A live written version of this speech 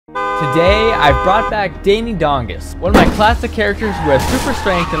Today, I've brought back Danny Dongus, one of my classic characters who has super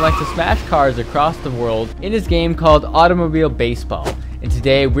strength and likes to smash cars across the world in his game called Automobile Baseball. And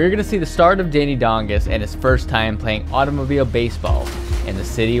today, we're going to see the start of Danny Dongus and his first time playing Automobile Baseball, and the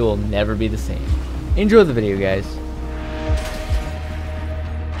city will never be the same. Enjoy the video, guys.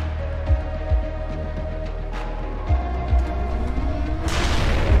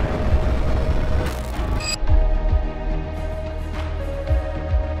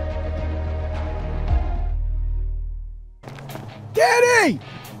 Danny!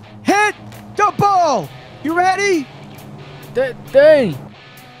 Hit the ball! You ready? Danny!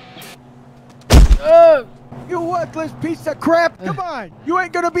 You worthless piece of crap! Come on! You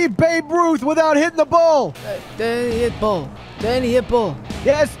ain't gonna be Babe Ruth without hitting the ball! Danny hit ball. Danny hit ball.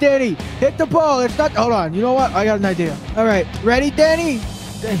 Yes, Danny! Hit the ball! It's not... Hold on. You know what? I got an idea. Alright. Ready, Danny?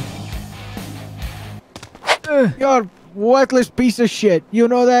 You're a worthless piece of shit. You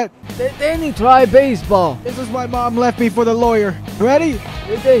know that? Danny, try baseball. This is why Mom left me for the lawyer. Ready?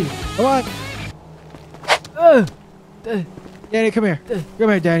 Come on. Danny, come here. Come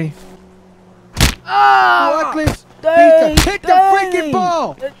here, Danny. Worthless piece of... Hit the freaking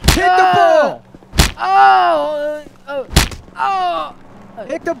ball! Hit the ball!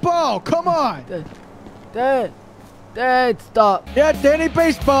 Hit the ball! Come on! Dad, stop. Yeah, Danny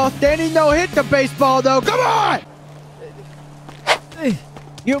baseball. Danny no hit the baseball though. Come on!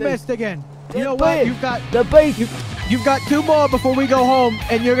 You missed again. You know what? You've got the base. You've got 2 more before we go home,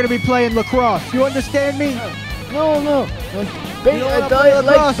 and you're gonna be playing lacrosse. You understand me? No. I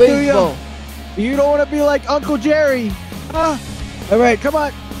like baseball. You don't want to be like Uncle Jerry. All right, come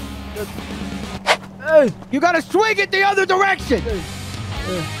on. You gotta swing it the other direction.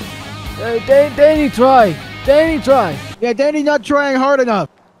 Danny, try. Danny, try. Yeah, Danny not trying hard enough.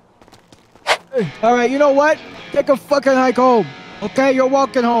 All right, you know what? Take a fucking hike home. Okay, you're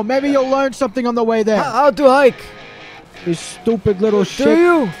walking home. Maybe you'll learn something on the way there. How to hike? You stupid little shit. Do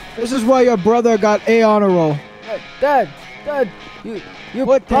you? This is why your brother got A honor roll. Dad,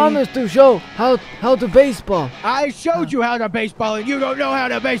 you promised to show how to baseball. I showed you how to baseball, and you don't know how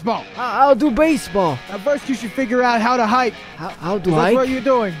to baseball. I'll do baseball. Now first, you should figure out how to hike. How to hike? That's what you're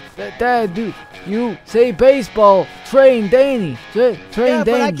doing. Dad, you say baseball. Train Danny. Train Danny.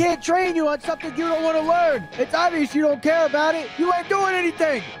 But I can't train you on something you don't want to learn. It's obvious you don't care about it. You ain't doing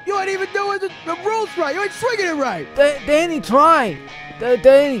anything. You ain't even doing the rules right. You ain't swinging it right. Danny, try.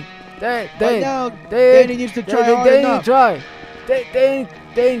 Danny. Right now, Danny needs to try hard enough. Danny,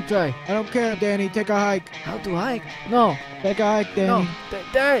 try. I don't care, Danny. Take a hike. How to hike? No. Take a hike, Danny. No.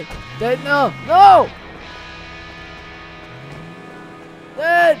 Dad, no.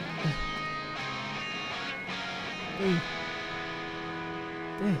 Dad.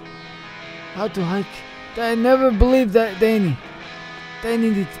 How to hike? I never believed that, Danny.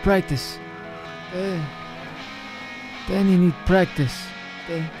 Danny needs practice. Danny needs practice.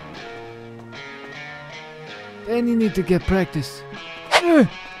 Danny need to get practice.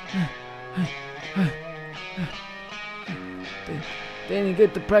 Danny,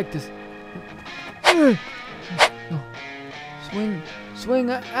 get the practice. No. Swing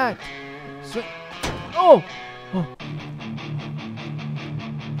at. Swing. Oh.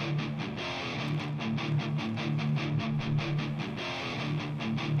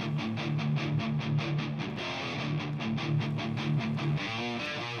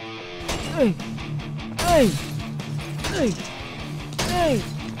 Hey.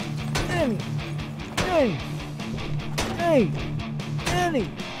 Danny.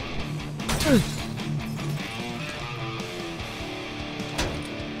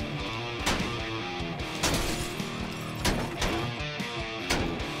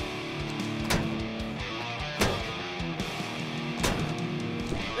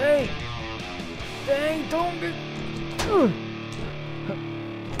 Hey, don't get...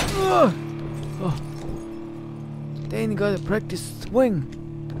 Danny gotta practice swing.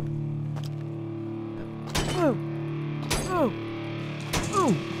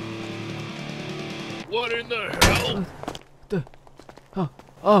 What in the hell?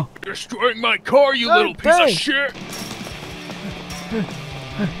 Oh. You're destroying my car, you little piece of shit!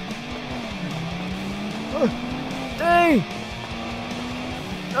 Danny!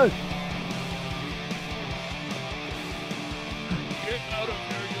 Get out of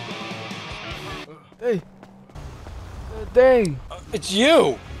there, you little... Dang. It's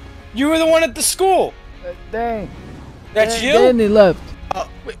you! You were the one at the school! Dang. That's you? Danny left.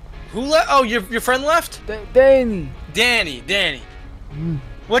 Wait, who left? Oh, your friend left? Danny. Danny.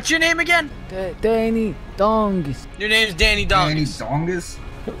 What's your name again? Danny Dongus. Your name's Danny Dongus. Danny Dongus?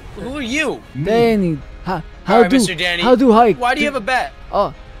 Who are you? Danny. How Alright, do Mr. Danny. How do hike? Why do you have a bat?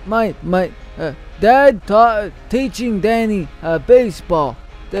 Oh, my dad taught teaching Danny baseball.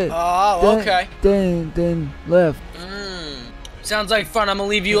 Okay. Then left. Sounds like fun. I'm gonna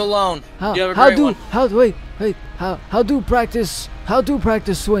leave you alone. You have a How great do one. how do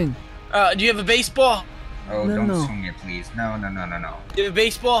practice swing? Do you have a baseball? Oh, No, don't no. swing it, please. No. Do you have a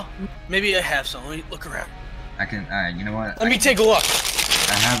baseball? Maybe I have some. Let me look around. I can, you know what? Let me take a look.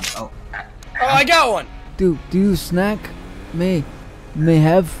 I have, Oh, I got one. Do you snack? May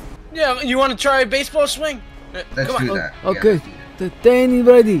have? Yeah, you want to try a baseball swing? let's Come on. do that. Okay. Yeah, let's do Danny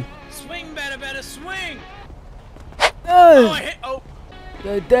ready. Swing, better swing. Oh, I hit. Oh,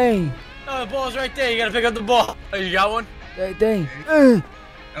 Danny. the ball's right there. You gotta pick up the ball. Oh, you got one? Danny. that.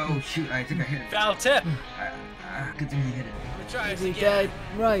 Oh, shoot, I think I hit it. Foul tip. Good thing you hit it. Let me try this Did again.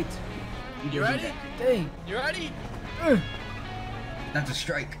 that right. You ready? Danny. You ready? That's a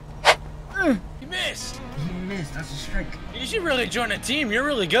strike. You missed. He missed, that's a strike. You should really join a team. You're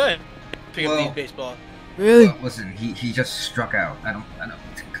really good. Pick up Well- these baseball. Really? Well, listen, he just struck out. I don't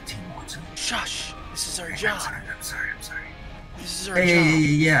think the team wants him. Shush. This is our I'm job. sorry. This is our Hey, job.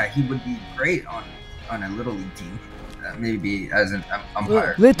 yeah, he would be great on a little league team. Maybe as an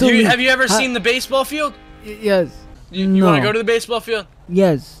umpire. Little Have you ever seen the baseball field? Yes. You no. want to go to the baseball field?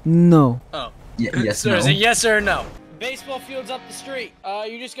 Yes. No. Oh. Yes, So no. is it yes or no? Baseball field's up the street.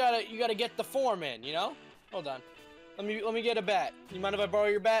 You gotta get the form in, you know? Hold on. Let me get a bat. You mind if I borrow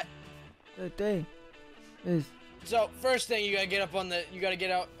your bat? Danny. Is So first thing you gotta get up on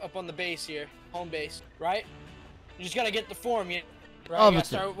the base here, home base, right? You just gotta get the form, right? You gotta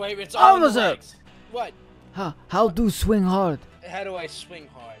Officer. start, wait, it's all in the Officer. legs. What? how do swing hard? How do I swing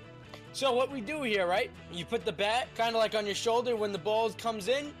hard? So what we do here, right? You put the bat kind of like on your shoulder. When the ball comes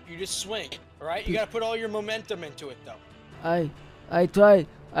in, you just swing, all right? You gotta put all your momentum into it, though. I try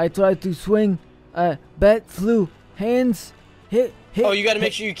to swing. Bat flew. Hands hit. Oh, you gotta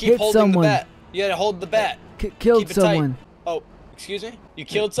make sure you keep hit holding someone. the bat. You gotta hold the bat. Killed Keep it tight. someone. Oh, excuse me? You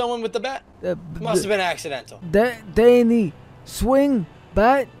killed someone with the bat? Must have been accidental. Danny, swing,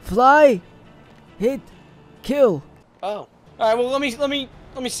 bat, fly, hit, kill. Oh. Alright, well let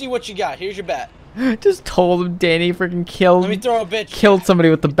me see what you got. Here's your bat. Just told him Danny freaking killed Let me throw a pitch. killed somebody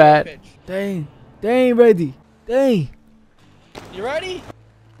with the bat. Danny ready. Danny. You ready?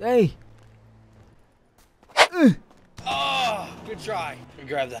 Danny. Oh, good try. Let me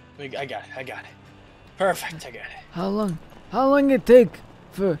grab that. I got it. Perfect, I got it. How long it take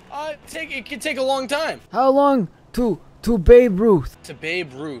for? It could take a long time. How long to Babe Ruth? To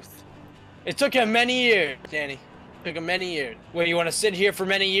Babe Ruth. It took him many years, Danny. It took him many years. What, you want to sit here for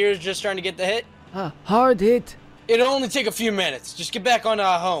many years just trying to get the hit? Hard hit. It'll only take a few minutes. Just get back on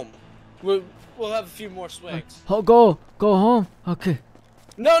home. We'll have a few more swings. Go home. Okay.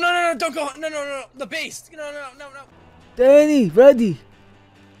 No, don't go. No. The base. No. Danny, ready.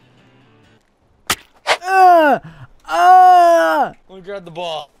 Let me grab the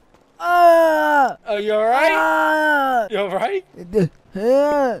ball. Oh, you alright? You alright?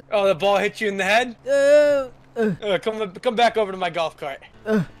 Oh, the ball hit you in the head? Come back over to my golf cart.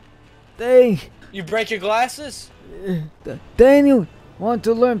 Danny, You break your glasses? Daniel want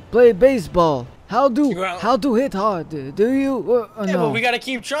to learn play baseball. How Well- to hit hard? Do you? Or Yeah, no? but we gotta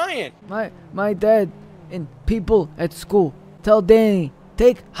keep trying. My dad and people at school tell Danny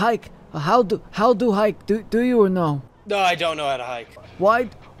take hike. How do hike? Do you or no? No, I don't know how to hike.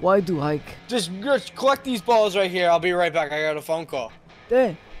 Why do hike? Just collect these balls right here. I'll be right back. I got a phone call.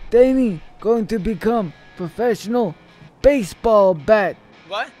 Danny going to become professional baseball bat.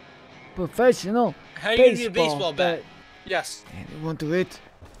 What? Professional. How are you gonna be a baseball bat? Yes. Danny want to hit.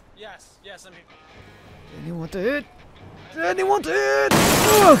 Yes, I'm here. Danny want to hit. Danny want to hit.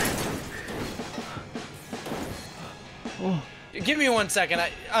 Ugh. Oh. Give me 1 second.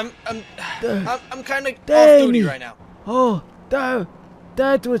 I'm kind of off Danny. duty right now. Oh,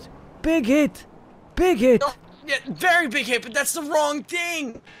 that was big hit. Big hit. No, yeah, very big hit, but that's the wrong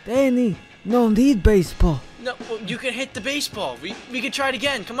thing. Danny, no need baseball. No, well, you can hit the baseball. We can try it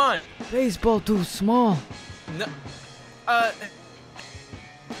again. Come on. Baseball too small. No.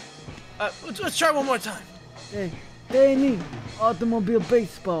 Let's try one more time. Hey, Danny, automobile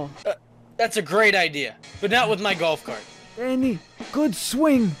baseball. That's a great idea, but not with my golf cart. Danny, good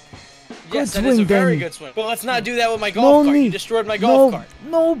swing. Yes, Good that is a swing, very Danny. good swing. But let's not do that with my golf cart. You destroyed my golf cart.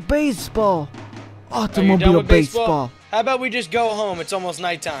 No baseball. Are you done Automobile with baseball. How about we just go home? It's almost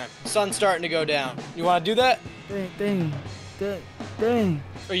nighttime. Sun's starting to go down. You want to do that? Danny.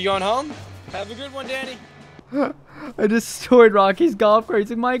 Are you going home? Have a good one, Danny. I destroyed Rocky's golf cart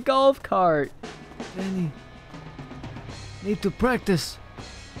using my golf cart. Danny. Need to practice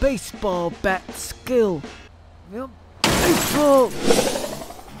baseball bat skill. Yep. Baseball.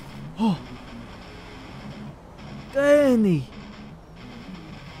 Danny.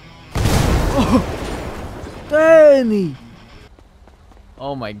 Oh, Danny.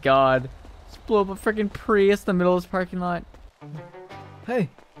 Oh my god. Just blew up a freaking Prius in the middle of this parking lot. Hey.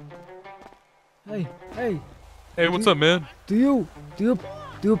 Hey. Hey, what's up, man? Do you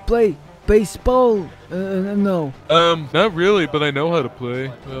play baseball? No. Not really, but I know how to play.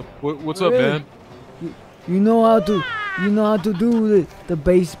 What's up, Really? man? You know how to do the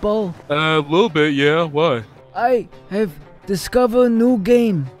baseball? A little bit, yeah. Why? I have discovered a new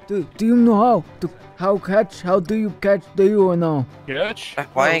game. Do you know how do you catch? Do you or no? Catch?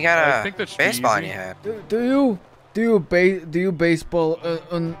 Why you got I think that a should be baseball in easy. your hand? Do you baseball?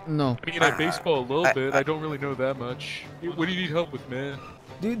 No. I mean, I baseball a little bit. I don't really know that much. What do you need help with, man?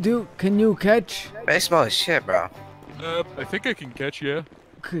 Can you catch? Baseball is shit, bro. I think I can catch, yeah.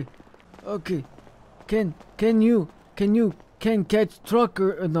 Okay. Can you catch truck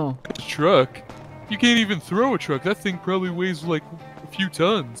or no? A truck? You can't even throw a truck. That thing probably weighs like a few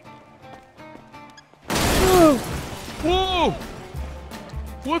tons. Whoa!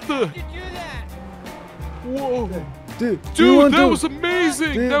 What the? Whoa! Dude, that was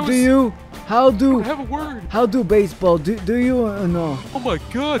amazing! That was... I don't have a word. How do baseball? Do you or no? Oh my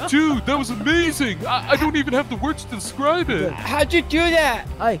god, dude, that was amazing! I don't even have the words to describe it. How'd you do that?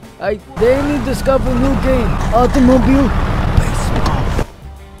 Danny discovered a new game. Automobile baseball.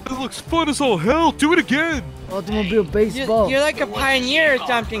 It looks fun as all hell. Do it again. Automobile baseball. You're like a pioneer or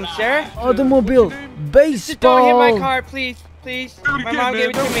something, sir. Automobile baseball. Just don't hit my car, please. Please. Do it My again, mom man. gave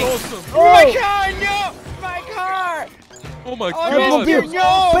it That to me. was awesome. Oh my car, no! My car! Oh my Oh, god. Automobile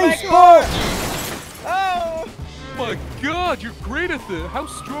no, my baseball. Oh! Oh my god, you're great at this. How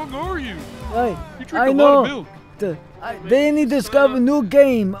strong are you? You drink I a know. lot of milk. Danny discovered a new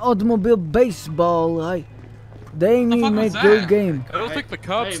game. Automobile baseball. Danny make good game. I don't think the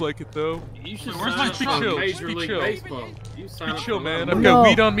cops like it though. You should Where's sign my up speak for chill? Major Speak League chill. Baseball. You sign Be up chill, for man. that. I've got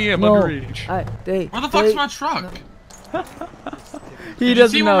weed on me. I'm underage. Where the fuck's my truck? He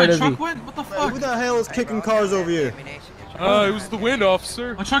doesn't know, where my does he? truck went? What the fuck? Who the hell is kicking cars over here? It was the wind,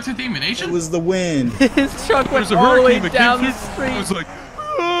 officer. My truck's at the ammunition? It was the wind. His truck went There's a all the way hurricane that down came the through. It street. was like,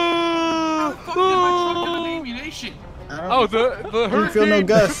 How the fuck did my truck get the ammunition? oh, the hurricane feel no took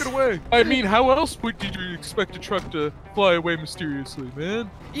gust. it away. I mean, how else did you expect a truck to fly away mysteriously,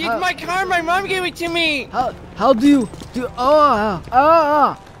 man? It's my car, my mom gave it to me! How do you do?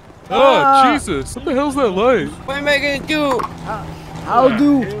 Oh, Jesus! What the hell's that light? What am I gonna do?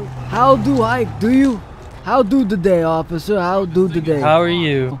 How do I do? How do the day, officer? How do the day? How are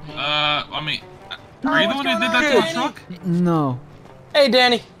you? I mean, are you the one who did that to my truck? No. Hey,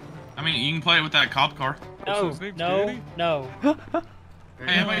 Danny. I mean, you can play it with that cop car. So his name's Danny? no.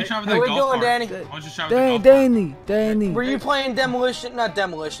 Hey, how about you try with How that we golf doing, car? Danny? Why don't you try with the golf car? Danny. Were you playing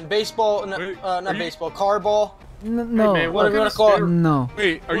baseball, Wait, not are you- baseball, carball? No. man, Whatever you wanna call it. No.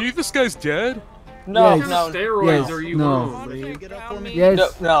 Wait, are you this guy's dad? No, Yes. no, Steroids Yes, are you no. on, man?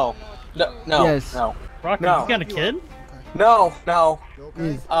 Yes. no, Yes. no. Rocket, No. you got a kid? No.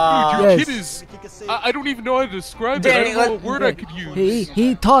 Dude, Uh, your yes. kid is... I don't even know how to describe Danny, it. I don't know what word I could use.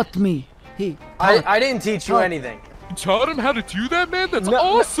 He taught me. I didn't teach you anything. You taught him how to do that, man? That's No,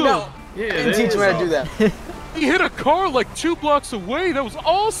 awesome! No, Yeah, I didn't teach him how to do that. He hit a car like 2 blocks away. That was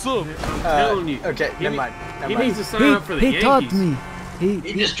awesome! telling you. Okay, He never ne- mind. He needs to sign up for the He Yankees. taught me.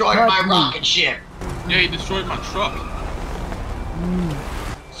 He destroyed taught my me. rocket ship. Yeah, he destroyed my truck.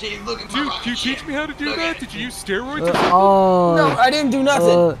 See, look at my Dude, rocket can you ship. teach me how to do Look that? at Did you use steroids or something? No, I didn't do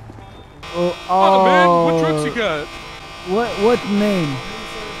nothing. Oh, man, what drugs you got? What name?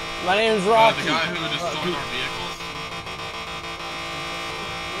 My name's The Rocky. guy who destroyed our vehicles.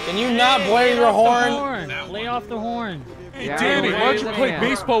 Can you not blare your horn? Lay off the horn. Hey, Danny, why don't you play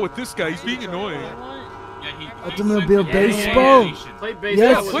baseball with this guy? He's being annoying. Yeah, he Automobile said- baseball? Play baseball.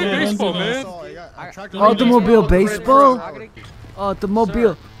 Yes. Play baseball, man. Automobile baseball?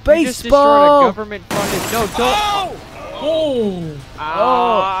 Automobile You just destroyed a baseball. government funded. No, don't.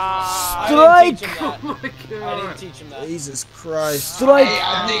 Strike. I didn't teach him that. Jesus Christ. Strike. Hey,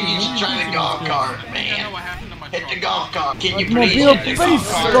 I think you should try the golf cart, I don't know man. what happened to my Hit the truck. golf cart. Can you please Automobile hit the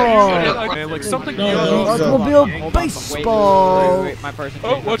golf cart? baseball. Man, like something No, yellow. no, no. Automobile Wait, baseball. my person.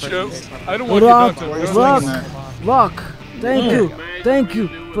 Oh, watch out. I don't want to Rock, get knocked rock, out. rock. Thank you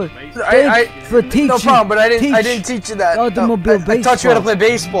for I- teaching. No problem, but I didn't teach teach you that. automobile I taught you how to baseball. play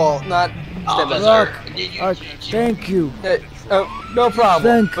baseball, not. Officer, did you teach him? Thank you. No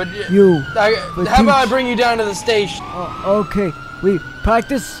problem. Thank but you. how about I bring you down to the station? Okay, we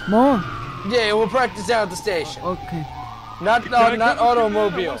practice more. Yeah, we'll practice down at the station. Okay. Not Can I not come with you, man? I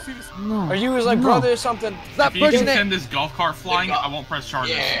automobile. wanna see this. No. Are you his like no. brother or something? Stop If you can pushing it. send this golf cart flying, I won't press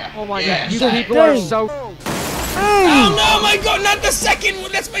charges. Yeah. Oh my yeah, god, you exactly. people are Dang. so. Oh no, my God! Not the second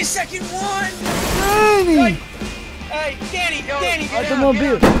one. That's my second one. Danny! Hey, Danny, Danny, get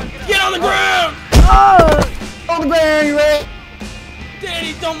Automobile. Get on the ground! On the ground, you rat!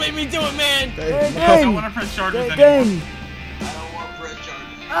 Danny, don't make me do it, man! I don't want to press charges anymore. Danny! I don't want press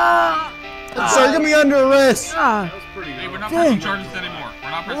charges. Sir, get me under arrest. That was pretty good. Hey, we're not pressing charges anymore. We're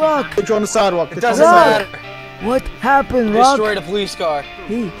not pressing Rock. charges. Put you on the sidewalk. It doesn't matter. What happened, Rock? Destroyed a police car.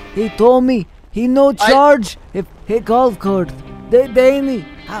 He told me he no charge if he golf cart. Danny,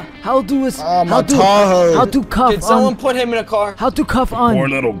 how to cuff Did someone on? put him in a car? How to cuff on? More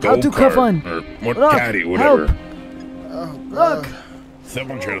little How to cuff on? or more Rock, caddy, whatever. help. Rock.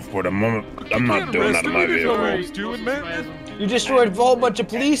 Someone transport. I'm not Can't doing arrest out of him. my He didn't know what he vehicle. was doing, man. You destroyed a whole bunch of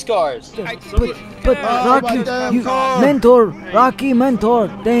police cars. But Rocky, you mentor, Rocky mentor,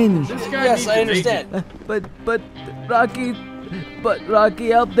 Danny. This guy Yes, needs I to understand. But Rocky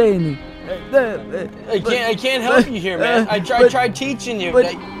help Danny. I can't help you here, man. I tried teaching you. But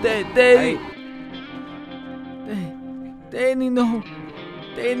Danny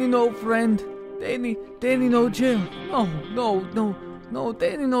no friend. Danny no jail. No,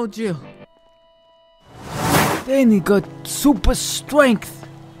 Danny no jail. Danny got super strength.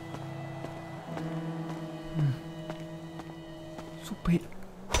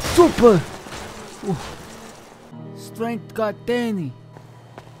 Super. Ooh. Strength got Danny.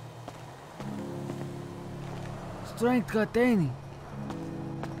 Strength got Danny.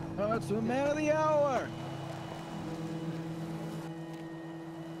 It's the man of the hour.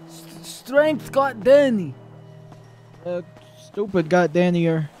 Strength got Danny. Stupid got Danny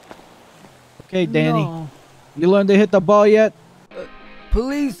here. Okay, Danny. No. You learned to hit the ball yet?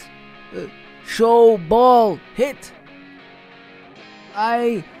 Police show ball hit.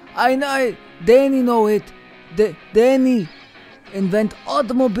 I know Danny know it. Danny invent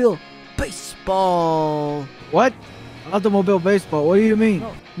automobile baseball. What? Automobile baseball. What do you mean?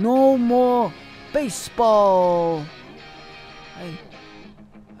 No more baseball.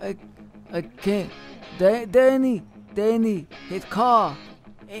 I can't. Danny hit car.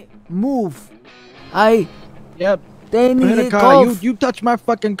 Move. Yep. Danny Hit a hit car. golf. You touch my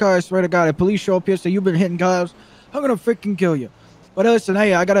fucking car, I swear to God. If police show up here, say you've been hitting cars, I'm gonna freaking kill you. But listen,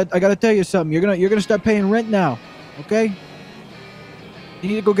 hey, I gotta tell you something. You're gonna start paying rent now, okay? You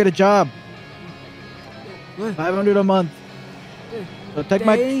need to go get a job. What? $500 a month. So take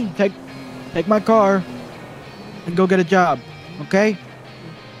my car and go get a job, okay?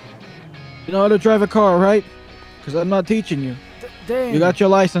 You know how to drive a car, right? Because I'm not teaching you. Danny. You got your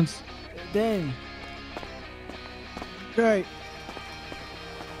license. Danny. Okay.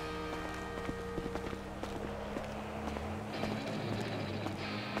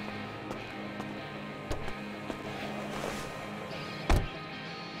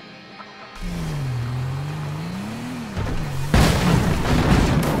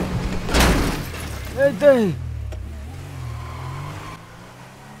 Hey, Danny.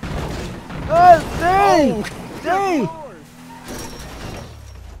 Oh, Danny. Danny.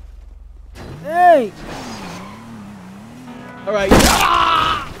 Hey! All right.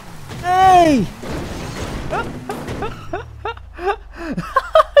 Hey!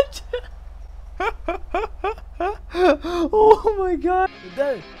 Oh my God!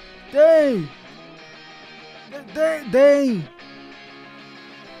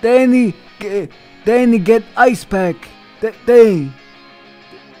 Danny, get ice pack. Danny.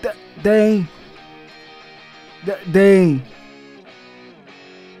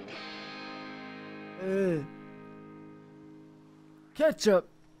 Ketchup.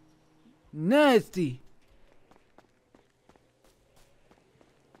 Nasty.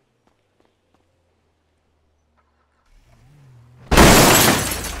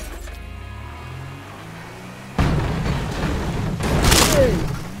 Hey.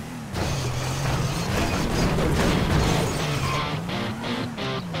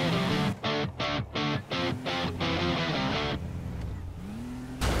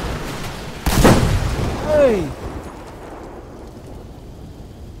 Hey.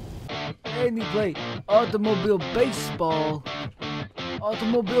 Danny play automobile baseball.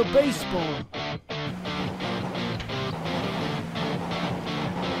 Automobile baseball.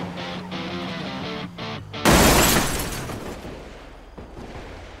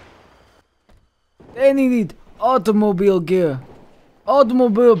 Danny need automobile gear.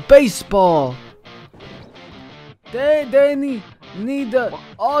 Automobile baseball. Danny need the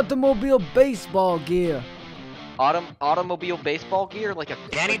automobile baseball gear. Automobile baseball gear, like a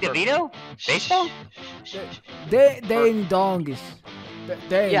Danny DeVito baseball. Danny Dongus.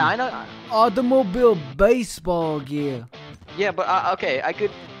 Yeah, I know. Automobile baseball gear. Yeah, but okay, I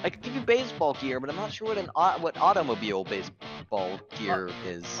could give you baseball gear, but I'm not sure what automobile baseball gear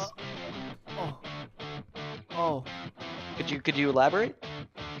is. Oh. Could you elaborate?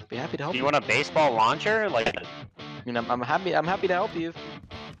 Be happy to help. Do you want a baseball launcher? Like, I mean, I'm happy to help you.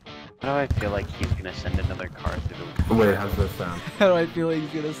 why do I feel like he's gonna send another car through the... Wait, how's this sound? How do I feel like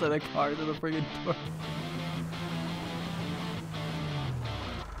he's gonna send a car to the friggin' door?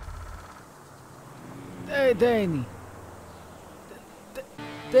 Hey, Danny.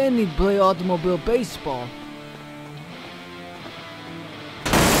 Danny play automobile baseball.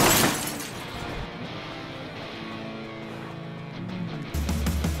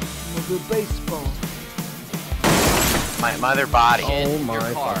 Automobile baseball. My mother body. Oh my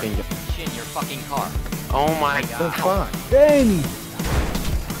fucking god. Shin, your fucking car. Oh my god. The fuck? Danny!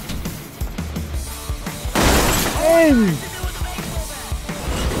 Danny!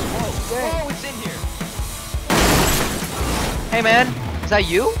 Oh, it's in here. Hey, man, is that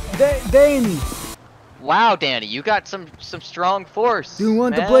you? Danny! Wow, Danny, you got some strong force. Do you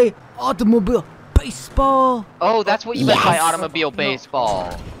want man. to play automobile baseball? Oh, that's what you meant by automobile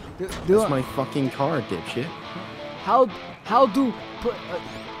baseball. That's my fucking car, dipshit. How do put?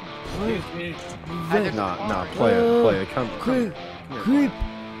 Nah, play it. Come.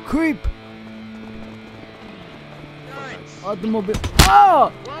 Creep. Automobile.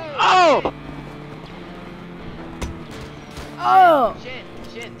 Oh! Oh! Oh!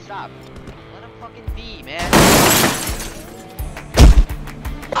 Shin, stop. Let him fucking be, man.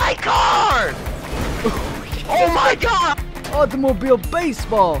 My car! Oh my god! Automobile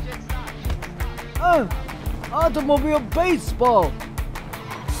baseball. Automobile baseball.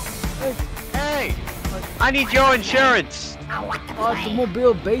 Hey! I need your insurance!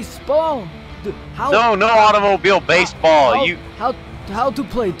 Automobile baseball? No automobile baseball. How to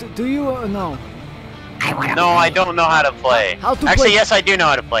play? Do you know? No, I don't know how to play. Actually, play? yes, I do know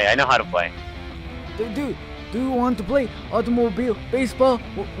how to play. I know how to play. Do you want to play automobile baseball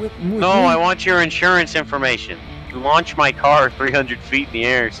with me? No, I want your insurance information. You launch my car 300 feet in the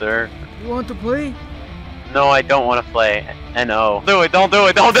air, sir. You want to play? No, I don't want to play. N-O. Don't do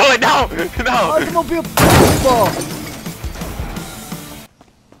it, no! No! Automobile baseball!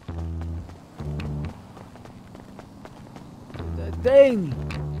 Dang!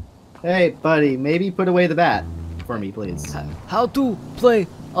 Hey, buddy, maybe put away the bat for me, please. How to play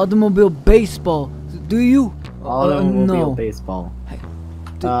automobile baseball? Do you? Automobile no. baseball.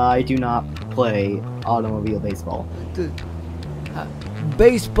 I do not play automobile baseball.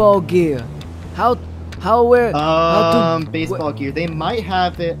 Baseball gear. Baseball gear. They might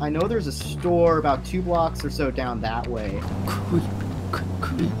have it. I know there's a store about 2 blocks or so down that way.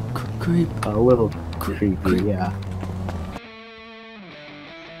 Creep. A little creepy, yeah.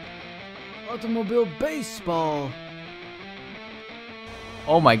 Automobile baseball.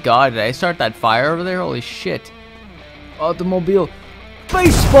 Oh my god, did I start that fire over there? Holy shit. Automobile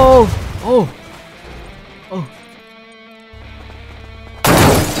baseball. Oh.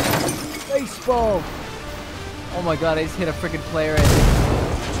 Baseball. Oh my god, I just hit a freaking player.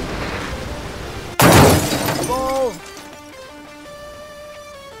 Ball.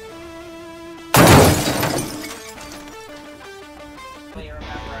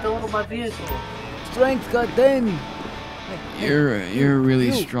 My vehicle. Strength got Danny. You're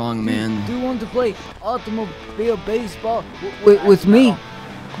really strong, man. Do you want to play automobile baseball with me?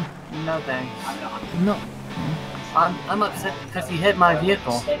 No thanks. No. I'm upset because he hit my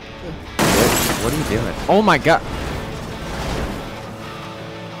vehicle. What are you doing? Oh my god.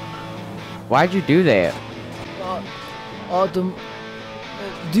 Why'd you do that?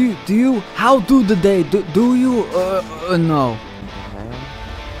 Do you how do the day? Do you no?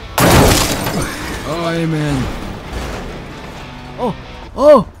 Oh, hey, man.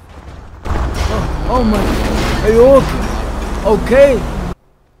 Oh my. Are you okay?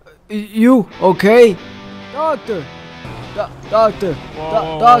 You okay? Doctor. Doctor.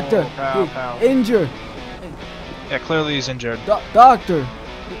 Doctor. Pal. Injured. Yeah, clearly he's injured. Doctor.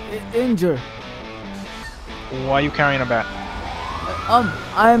 Injured. Why are you carrying a bat?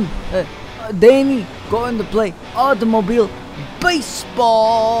 I'm Danny going to play automobile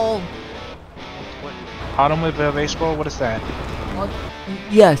baseball. Automobile baseball? What is that?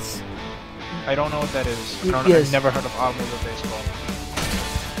 Yes. I don't know what that is. Yes. I've never heard of automobile baseball.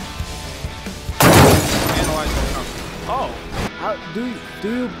 Analyze the number. Oh.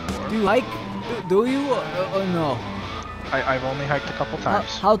 Do you hike? Do you or no? I've only hiked a couple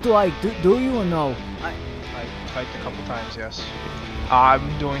times. How to hike? Do you or no? I hiked a couple times, yes. I'm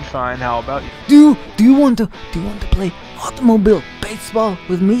doing fine. How about you? Do you want to play automobile baseball? baseball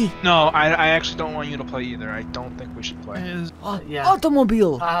with me? No, I actually don't want you to play either. I don't think we should play. Yeah.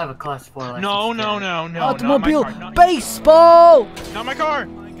 Automobile. I have a class 4 license. No. Automobile. Not my car. Baseball. Not my car.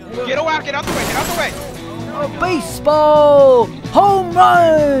 Get away. Get out the way. Get out the way. Baseball. Home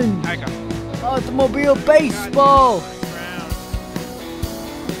run. I got it. Automobile baseball.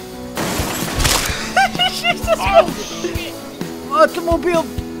 Jesus Christ. Automobile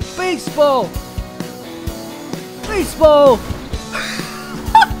baseball. Baseball.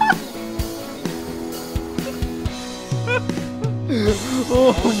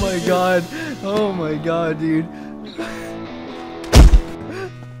 Oh my god. Oh my god, dude.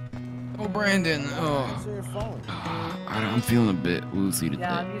 Oh, Brandon. Oh. I'm feeling a bit woozy today.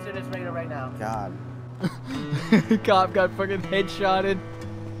 Yeah, I'm using this radio right now. God. Cop got fucking headshotted.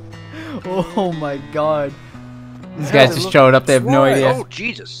 Oh my god. These guys just showed up, they have no idea. Oh,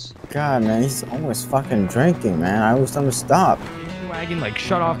 Jesus. God, man, he's almost fucking drinking, man. I was telling him to stop. Wagon like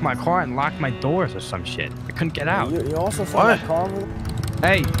shut off my car and locked my doors or some shit. I couldn't get out. You also saw that car move?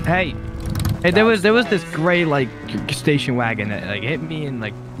 Hey, there was this gray like station wagon that like hit me and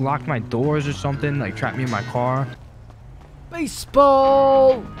like locked my doors or something, like trapped me in my car.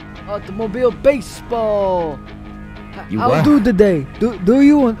 Baseball. Automobile baseball. You How what? do the day? Do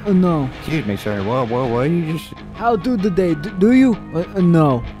you or no? Excuse me, sir. What you just... How do the day? Do you or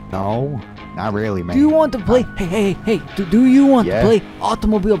no? No, not really, man. Do you want to play? Hey. Do you want to play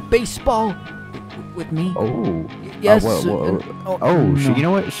automobile baseball with me? Oh. Yes. So you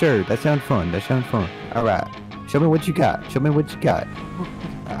know what? Sure, that sounds fun. All right. Show me what you got.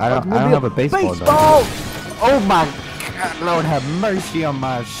 I don't have a baseball. Baseball. Oh my God, Lord have mercy on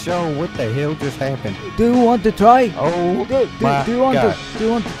my soul. What the hell just happened? Do you want to try? Oh do you want God.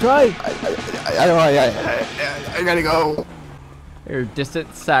 to try? I gotta go. Your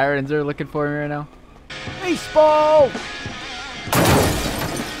distant sirens are looking for me right now. Baseball.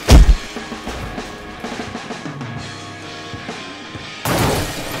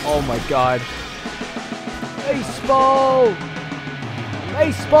 Oh my god. Baseball.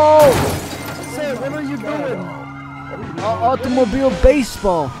 Baseball. Sir, what are you doing? Automobile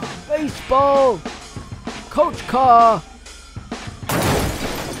baseball. Baseball. Coach car.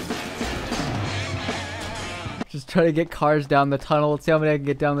 Just try to get cars down the tunnel. Let's see how many I can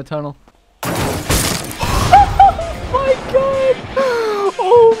get down the tunnel. Oh my god.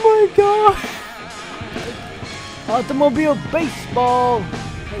 Oh my god. Automobile baseball.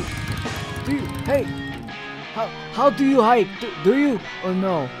 Hey. How do you hike? Do you or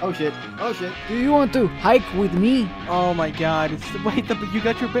no? Oh shit. Do you want to hike with me? Oh my god. Wait, you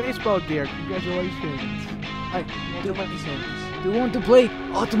got your baseball gear. Congratulations. Do you want to play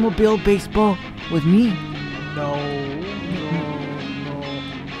automobile baseball with me? No.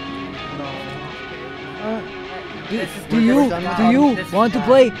 Do you want to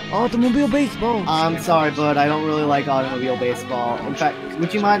play automobile baseball? I'm sorry, bud. I don't really like automobile baseball. In fact,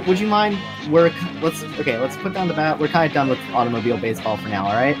 would you mind? Let's put down the bat. We're kind of done with automobile baseball for now.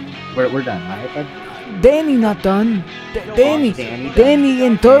 All right, we're done. All right, bud. Danny not done. Danny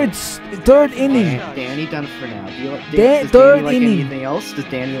in third inning. Danny done for now. Does third Danny like inning. anything else? Does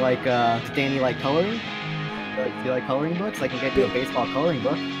Danny like coloring? Do you like coloring books? I can get you a baseball coloring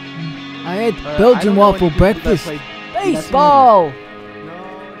book. I had Belgian waffle breakfast. Baseball.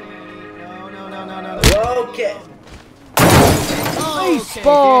 Okay.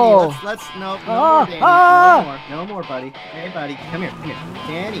 Baseball. Let's no more, buddy. Hey, buddy, come here.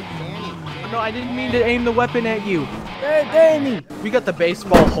 Danny. No, I didn't mean to aim the weapon at you. Hey, Danny. We got the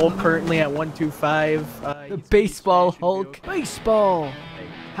baseball Hulk currently at 125. The baseball Hulk. Baseball.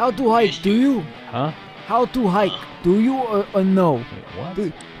 How to hike? Do you? Huh? How to hike? Do you or no? What?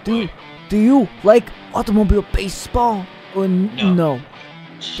 Do you like automobile baseball or no?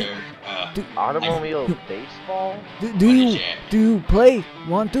 Sure. Automobile baseball? Do you play?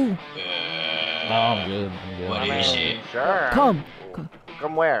 Want to? No, I'm good. What is it? Sure. Come.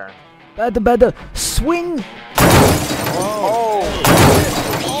 From where? Better. Swing.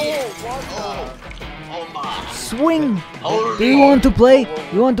 Swing. Do you want to play?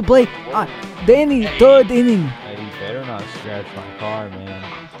 Danny, third inning. Hey, you better not scratch my car, man.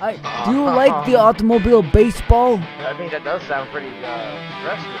 Do you like the automobile baseball? I mean, that does sound pretty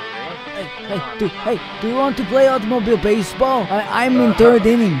aggressive, right? Hey, do you want to play automobile baseball? I'm in third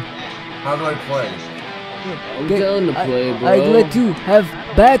inning. How do I play? I'm down to play, bro. I'd let you have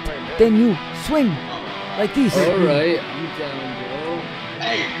bat, then you swing like this. Alright, I'm down, bro.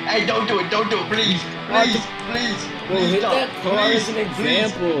 Hey, don't do it, please. Bro, hit that car as an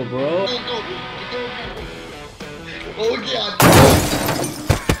example, bro. Oh god.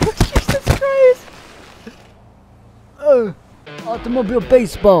 Jesus Christ. Automobile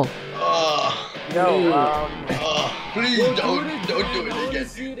baseball. Please don't do it again.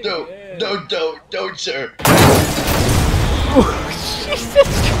 Don't, sir. Oh, Jesus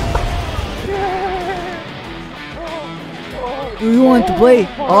Christ. Do you want to play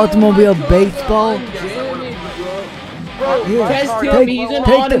automobile baseball? Here, Test him, he's an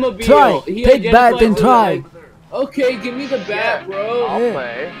automobile. Try. He Take bat and try. Okay, give me the bat, bro. I'll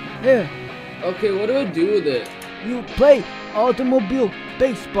play. Yeah. Okay, what do I do with it? You play automobile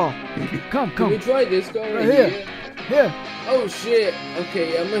baseball. Come. Can we try this guy right here? Here. Oh shit.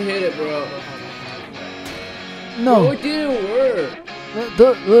 Okay, I'm gonna hit it, bro. No. Oh, it didn't work.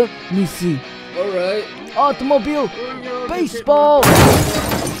 Let me see. Alright. Automobile baseball.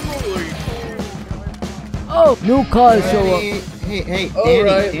 Oh, new cars show up. Hey,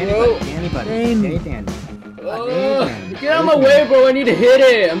 Danny, buddy. Get out of my way, bro. I need to hit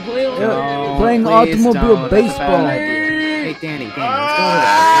it. I'm playing playing automobile baseball. Hey, Danny, let's go over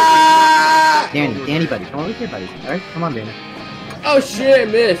there. Danny, buddy. Come on, look here, buddy. Alright, come on, Danny. Oh shit,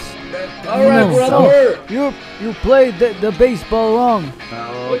 I missed. Alright, brother. You played the baseball wrong.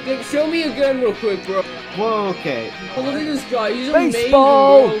 Wait, show me again real quick, bro. Whoa, okay. Oh, look at this guy. He's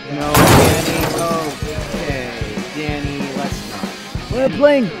baseball. amazing, bro. No, Danny. Okay, Danny, let's not. We're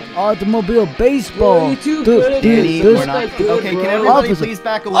playing automobile baseball. Bro, you're too good at Danny, we're not. Okay, can everybody please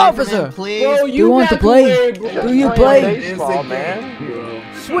back away from him, please? Bro, Do you want to play? Do you play? Baseball, man.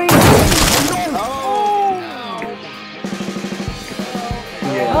 Swing.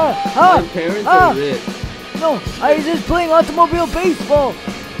 My parents are rich. No, I was just playing automobile baseball.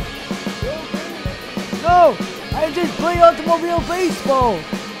 No, I just play automobile baseball.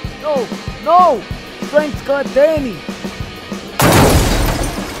 No. Strength got Danny.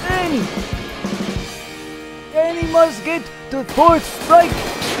 Danny must get to fourth strike.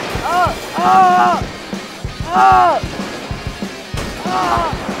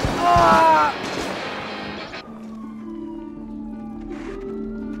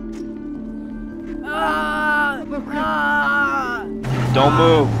 Don't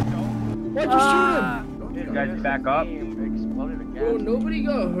move. Why'd you shoot him? You guys back up. Bro, nobody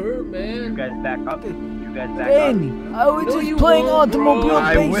got hurt, man. You guys back up. Danny, I was just playing automobile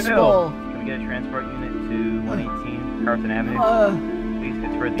baseball. Can we get a transport unit to 118 Carson Avenue? Please,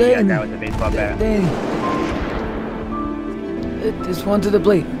 it's for the guy with the baseball bat. Danny. I just wanted to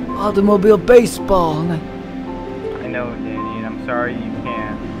play automobile baseball. I know, Danny, and I'm sorry you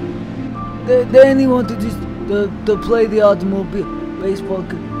can't. Danny wanted just to play the automobile baseball.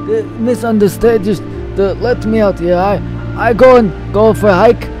 Misunderstood. Just let me out here. I go for a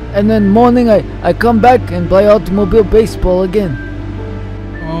hike, and then morning I come back and play automobile baseball again.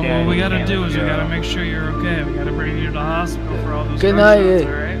 Well, what we gotta do is we gotta make sure you're okay. We gotta bring you to the hospital for all those Can gunshots,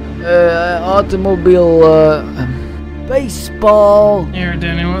 alright? Automobile baseball. Here,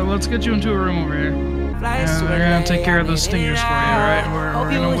 Danny, let's get you into a room over here. They're gonna take care of those stingers for you, alright?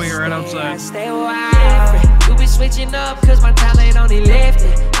 We're gonna wait right outside. You been switching up cause my talent only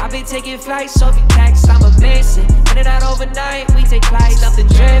lifted. I've been taking flights, so if you text, I'm a missing. In and out overnight, we take flights, nothing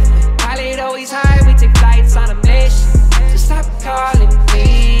drifting.